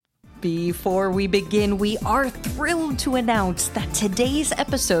Before we begin, we are thrilled to announce that today's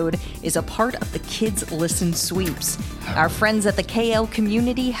episode is a part of the Kids Listen Sweeps. Our friends at the KL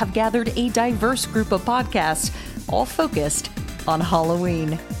community have gathered a diverse group of podcasts, all focused on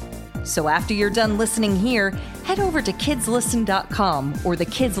Halloween. So after you're done listening here, head over to kidslisten.com or the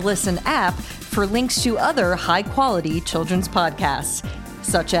Kids Listen app for links to other high-quality children's podcasts,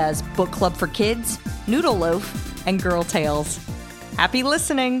 such as Book Club for Kids, Noodle Loaf, and Girl Tales. Happy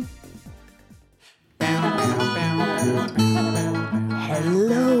listening!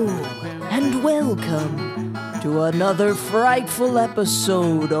 Hello, and welcome to another frightful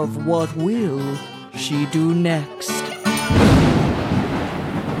episode of What Will She Do Next?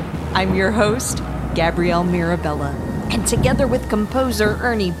 I'm your host, Gabrielle Mirabella, and together with composer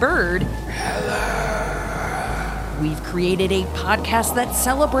Ernie Bird, we've created a podcast that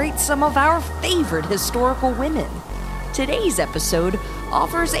celebrates some of our favorite historical women. Today's episode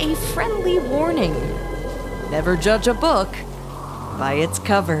offers a friendly warning. Never judge a book by its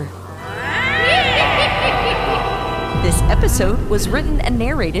cover. This episode was written and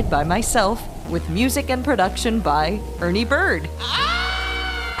narrated by myself, with music and production by Ernie Bird.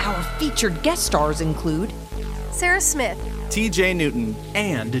 Our featured guest stars include Sarah Smith, TJ Newton,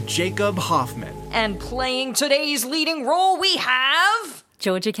 and Jacob Hoffman. And playing today's leading role, we have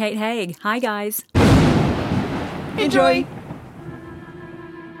Georgia Kate Haig. Hi, guys. Enjoy!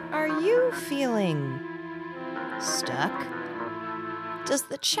 Are you feeling stuck? Does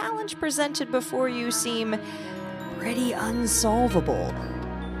the challenge presented before you seem pretty unsolvable?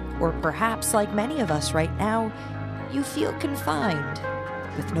 Or perhaps, like many of us right now, you feel confined,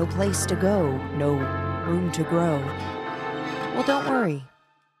 with no place to go, no room to grow? Well, don't worry.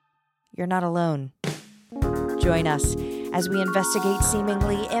 You're not alone. Join us as we investigate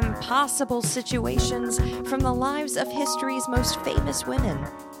seemingly impossible situations from the lives of history's most famous women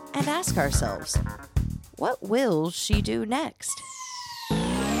and ask ourselves, what will she do next?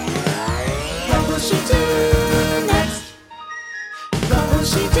 What will she do next? What will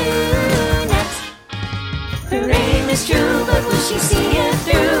she do next? Her aim is true, but will she see it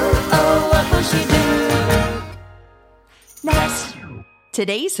through? Oh, what will she do next?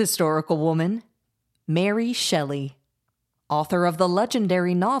 Today's historical woman, Mary Shelley, author of the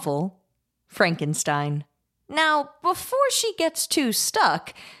legendary novel, Frankenstein. Now, before she gets too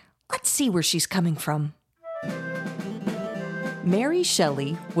stuck, let's see where she's coming from. Mary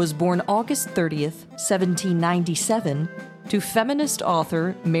Shelley was born August 30th, 1797, to feminist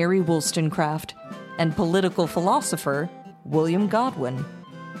author Mary Wollstonecraft and political philosopher William Godwin.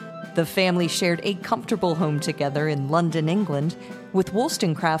 The family shared a comfortable home together in London, England, with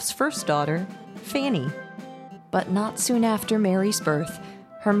Wollstonecraft's first daughter, Fanny. But not soon after Mary's birth,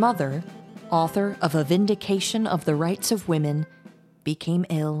 her mother, author of A Vindication of the Rights of Women, became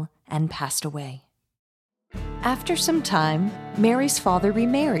ill and passed away. After some time, Mary's father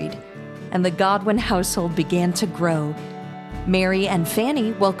remarried, and the Godwin household began to grow. Mary and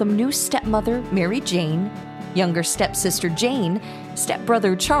Fanny welcomed new stepmother Mary Jane, younger stepsister Jane,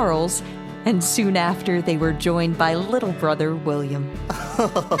 stepbrother Charles, and soon after they were joined by little brother William.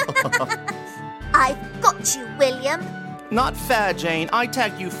 I've got you, William. Not fair, Jane. I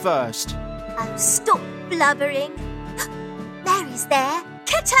tagged you first. Oh, stop blubbering. Mary's there.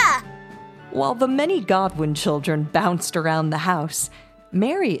 Get her! While the many Godwin children bounced around the house,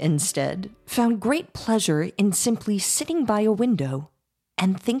 Mary instead found great pleasure in simply sitting by a window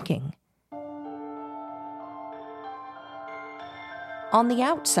and thinking. On the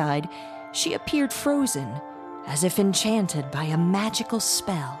outside, she appeared frozen, as if enchanted by a magical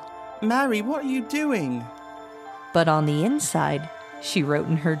spell. Mary, what are you doing? But on the inside, she wrote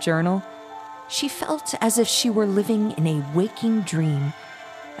in her journal, she felt as if she were living in a waking dream,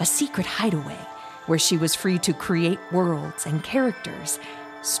 a secret hideaway where she was free to create worlds and characters,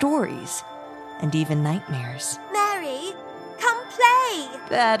 stories, and even nightmares. Mary, come play!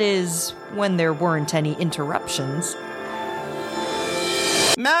 That is, when there weren't any interruptions.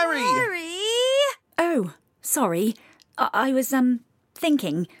 Mary! Mary! Oh, sorry. I was,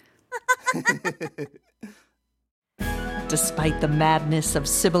 thinking. Despite the madness of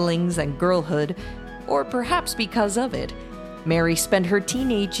siblings and girlhood, or perhaps because of it, Mary spent her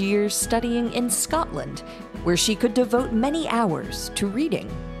teenage years studying in Scotland, where she could devote many hours to reading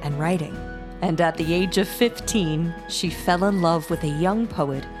and writing. And at the age of 15, she fell in love with a young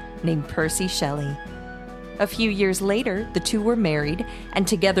poet named Percy Shelley. A few years later, the two were married, and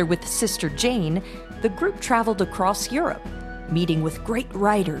together with sister Jane, the group traveled across Europe, meeting with great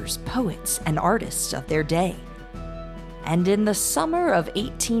writers, poets, and artists of their day. And in the summer of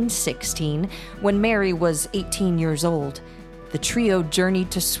 1816, when Mary was 18 years old, the trio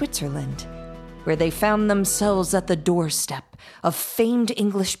journeyed to Switzerland, where they found themselves at the doorstep of famed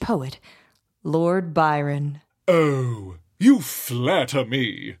English poet, Lord Byron. Oh, you flatter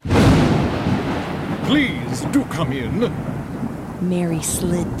me. Please do come in. Mary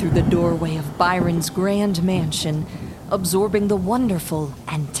slid through the doorway of Byron's grand mansion, absorbing the wonderful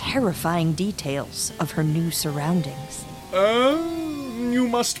and terrifying details of her new surroundings. You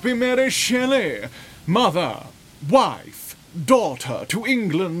must be Mary Shelley, mother, wife, daughter to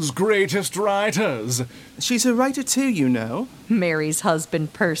England's greatest writers. She's a writer too, you know. Mary's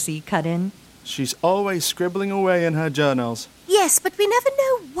husband Percy cut in. She's always scribbling away in her journals. Yes, but we never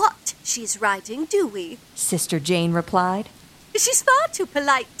know what she's writing, do we? Sister Jane replied. She's far too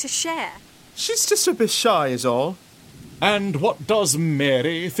polite to share. She's just a bit shy is all. And what does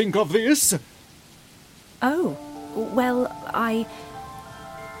Mary think of this? Oh, well,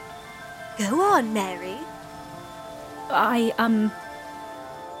 Go on, Mary.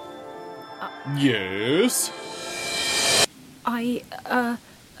 Yes? I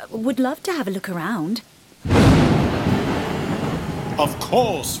would love to have a look around. Of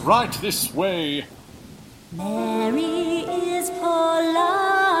course, right this way. Mary is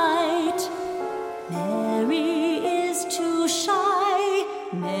polite. Mary is too shy.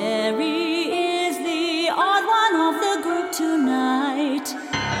 Mary is the odd one of the group tonight.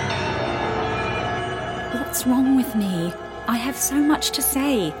 What's wrong with me? I have so much to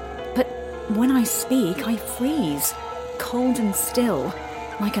say, but when I speak, I freeze, cold and still,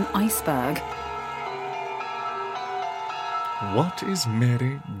 like an iceberg. What is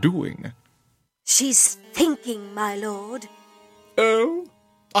Mary doing? She's thinking, my lord. Oh,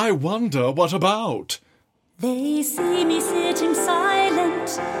 I wonder what about. They see me sitting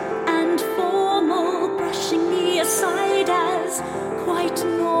silent and formal, brushing me aside as quite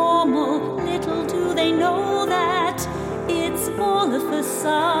normal. Little do they know that it's all a facade,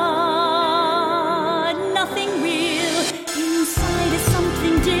 nothing real. Inside is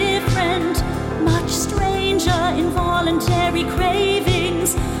something different, much stranger, involuntary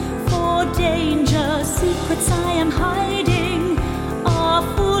cravings for danger. Secrets I am hiding are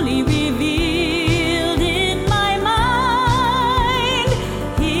fully revealed in my mind.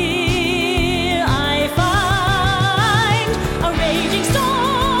 Here I find a raging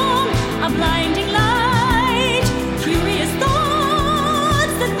storm, a blinding light, curious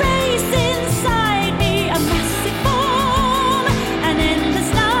thoughts that race inside me, a massive form, an endless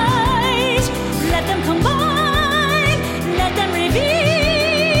night. Let them combine, let them reveal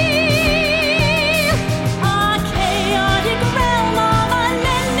a chaotic realm of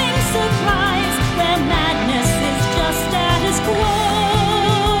unending surprise, where madness is just status quo.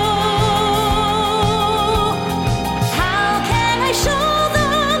 How can I show the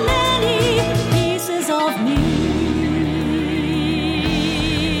many pieces of me?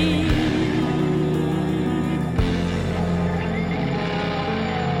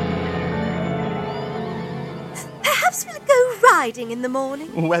 Perhaps we'll go riding in the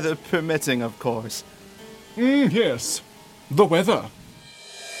morning. Weather permitting, of course. Yes, the weather.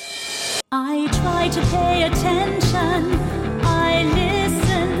 I try to pay attention. I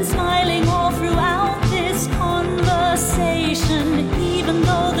listen, smiling all throughout this conversation, even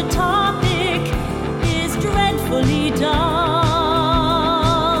though the topic is dreadfully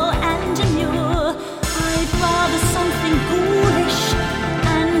dull and demure. I'd rather something ghoulish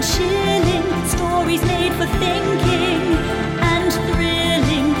and chilling, stories made for thinking and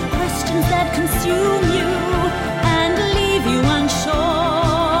thrilling, questions that consume you and leave you unsure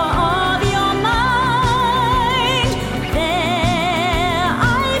of your mind. There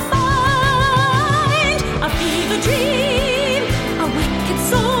I find a fever dream, a wicked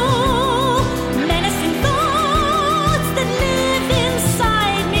soul, menacing thoughts that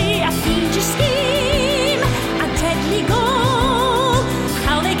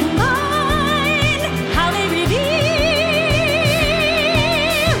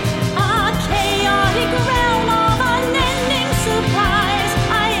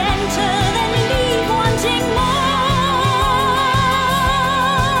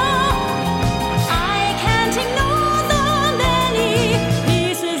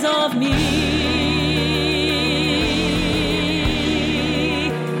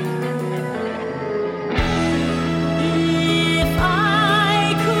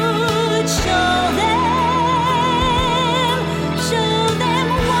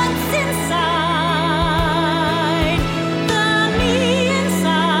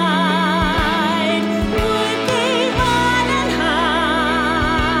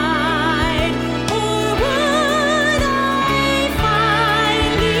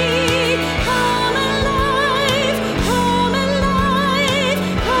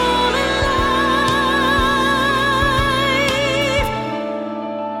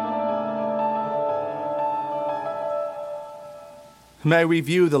May we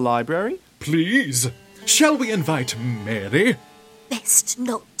view the library? Please. Shall we invite Mary? Best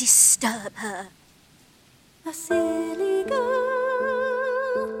not disturb her. A silly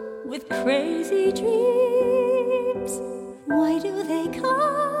girl with crazy dreams. Why do they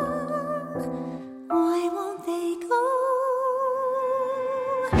come? Why won't they go?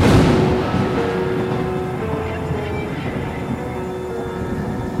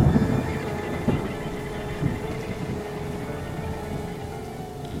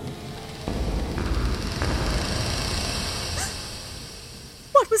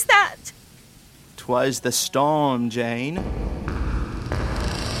 What was that? 'Twas the storm, Jane.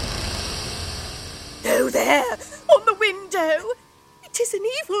 Oh, there, on the window. It is an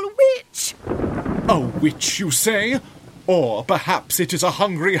evil witch. A witch, you say? Or perhaps it is a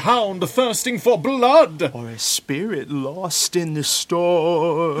hungry hound thirsting for blood? Or a spirit lost in the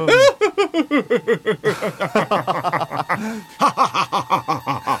storm.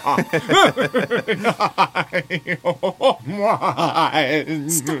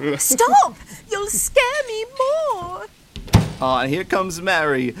 Stop! You'll scare me more. Ah, here comes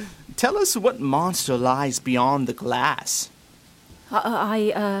Mary. Tell us what monster lies beyond the glass.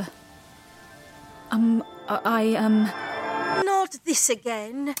 Not this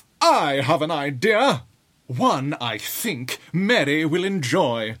again. I have an idea. One I think Mary will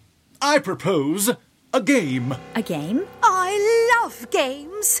enjoy. I propose a game. A game? I love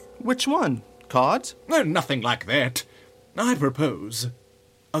games. Which one? Cards? No, nothing like that. I propose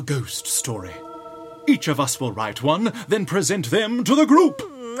a ghost story. Each of us will write one, then present them to the group.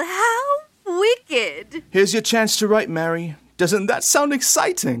 How wicked. Here's your chance to write, Mary. Doesn't that sound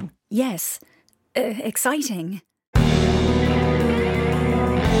exciting? Yes. Exciting.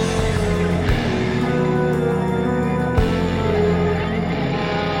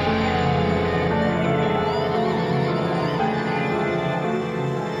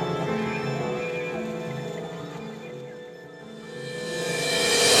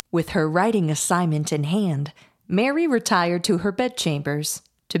 With her writing assignment in hand, Mary retired to her bedchambers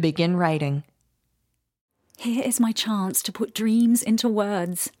to begin writing. Here is my chance to put dreams into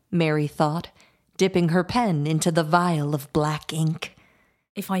words. Mary thought, dipping her pen into the vial of black ink.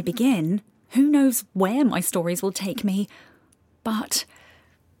 If I begin, who knows where my stories will take me. But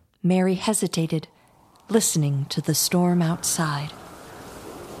Mary hesitated, listening to the storm outside.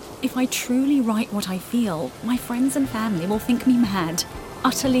 if I truly write what I feel, my friends and family will think me mad.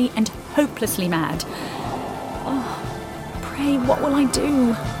 Utterly and hopelessly mad. Oh, pray, what will I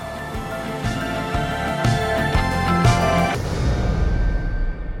do?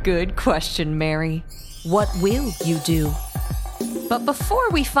 Good question, Mary. What will you do? But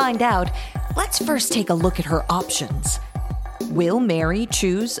before we find out, let's first take a look at her options. Will Mary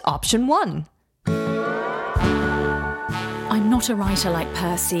choose option 1? I'm not a writer like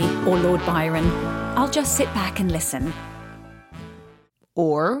Percy or Lord Byron. I'll just sit back and listen.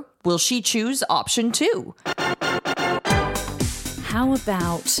 Or will she choose option 2? How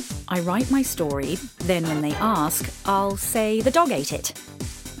about I write my story, then when they ask, I'll say the dog ate it.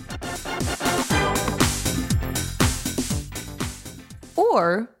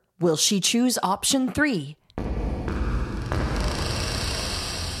 Or will she choose option 3?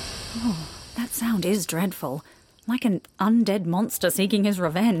 Oh, that sound is dreadful. Like an undead monster seeking his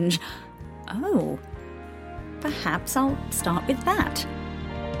revenge. Oh, perhaps I'll start with that.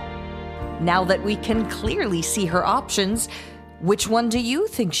 Now that we can clearly see her options, which one do you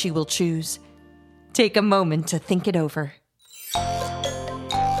think she will choose? Take a moment to think it over.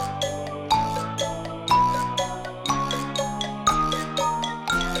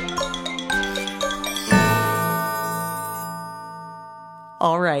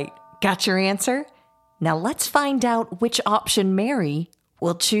 All right, got your answer? Now let's find out which option Mary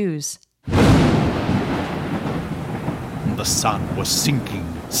will choose. The sun was sinking,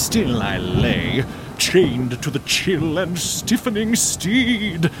 still I lay, chained to the chill and stiffening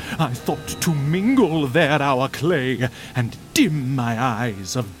steed. I thought to mingle there our clay, and dim my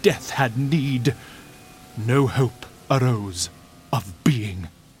eyes of death had need. No hope arose of being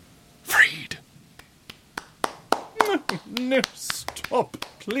freed. No, stop,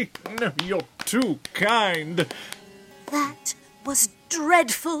 please. No, you're too kind. That was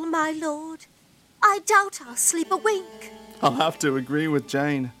dreadful, my lord. I doubt I'll sleep a wink. I'll have to agree with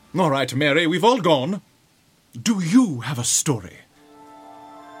Jane. All right, Mary, we've all gone. Do you have a story?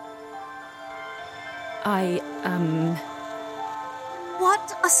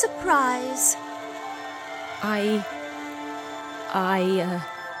 What a surprise.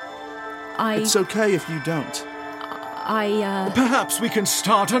 It's okay if you don't. Perhaps we can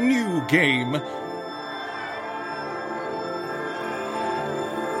start a new game.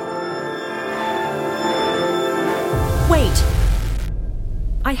 wait!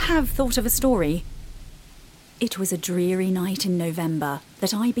 I have thought of a story. It was a dreary night in November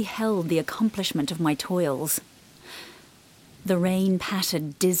that I beheld the accomplishment of my toils. The rain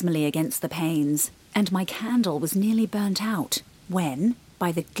pattered dismally against the panes, and my candle was nearly burnt out when,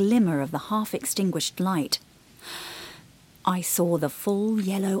 by the glimmer of the half-extinguished light, I saw the full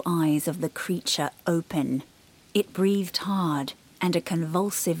yellow eyes of the creature open. It breathed hard, and a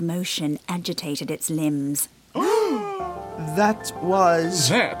convulsive motion agitated its limbs. That was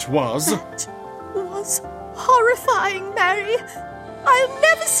horrifying, Mary. I'll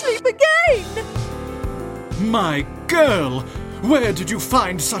never sleep again. My girl, where did you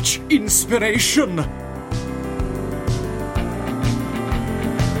find such inspiration?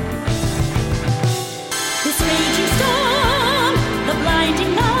 This raging storm, the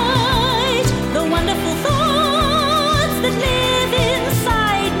blinding light, the wonderful thoughts that live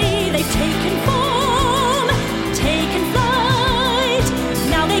inside me, they've taken form, taken flight.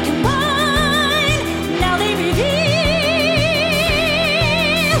 Now they combine, now they reveal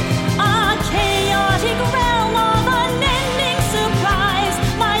a chaotic realm of unending surprise.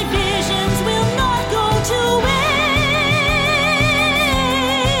 My visions will not go to waste.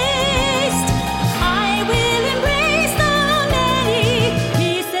 I will embrace the many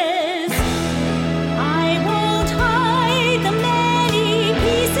pieces. I won't hide the many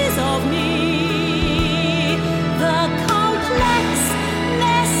pieces of me. The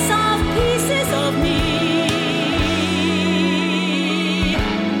complexness of pieces of me.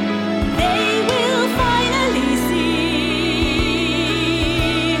 They will finally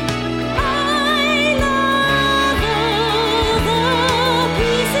see. I love all the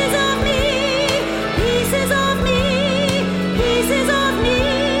pieces of me, pieces of me, pieces of me.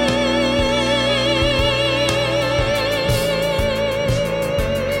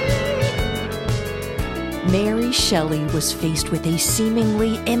 Mary Shelley was faced with a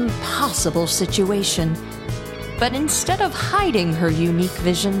seemingly impossible situation. But instead of hiding her unique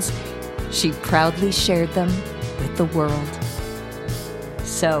visions, she proudly shared them with the world.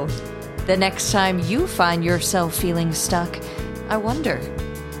 So, the next time you find yourself feeling stuck, I wonder,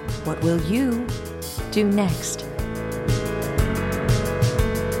 what will you do next?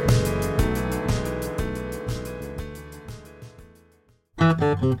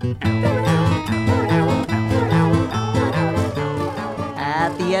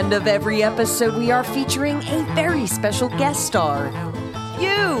 At the end of every episode, we are featuring a very special guest star.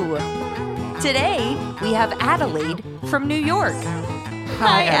 You! Today, we have Adelaide from New York.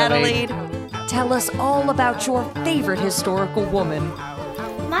 Hi, Adelaide. Tell us all about your favorite historical woman.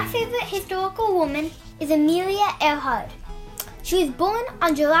 My favorite historical woman is Amelia Earhart. She was born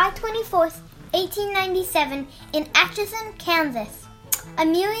on July 24th, 1897 in Atchison, Kansas.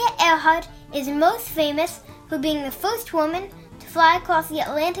 Amelia Earhart is most famous for being the first woman to fly across the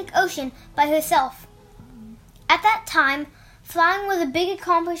Atlantic Ocean by herself. At that time, flying was a big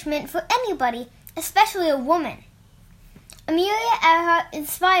accomplishment for anybody, especially a woman. Amelia Earhart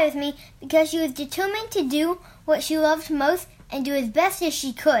inspires me because she was determined to do what she loved most and do as best as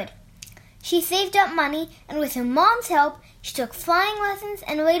she could. She saved up money, and with her mom's help, she took flying lessons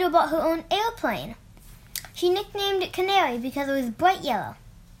and later bought her own airplane. She nicknamed it Canary because it was bright yellow.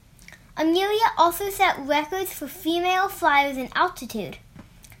 Amelia also set records for female flyers in altitude.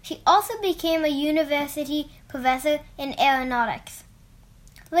 She also became a university professor in aeronautics.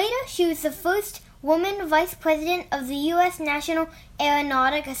 Later, she was the first woman vice president of the U.S. National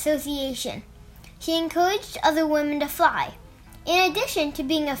Aeronautic Association. She encouraged other women to fly. In addition to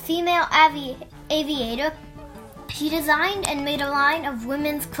being a female aviator, she designed and made a line of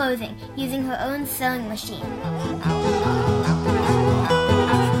women's clothing using her own sewing machine.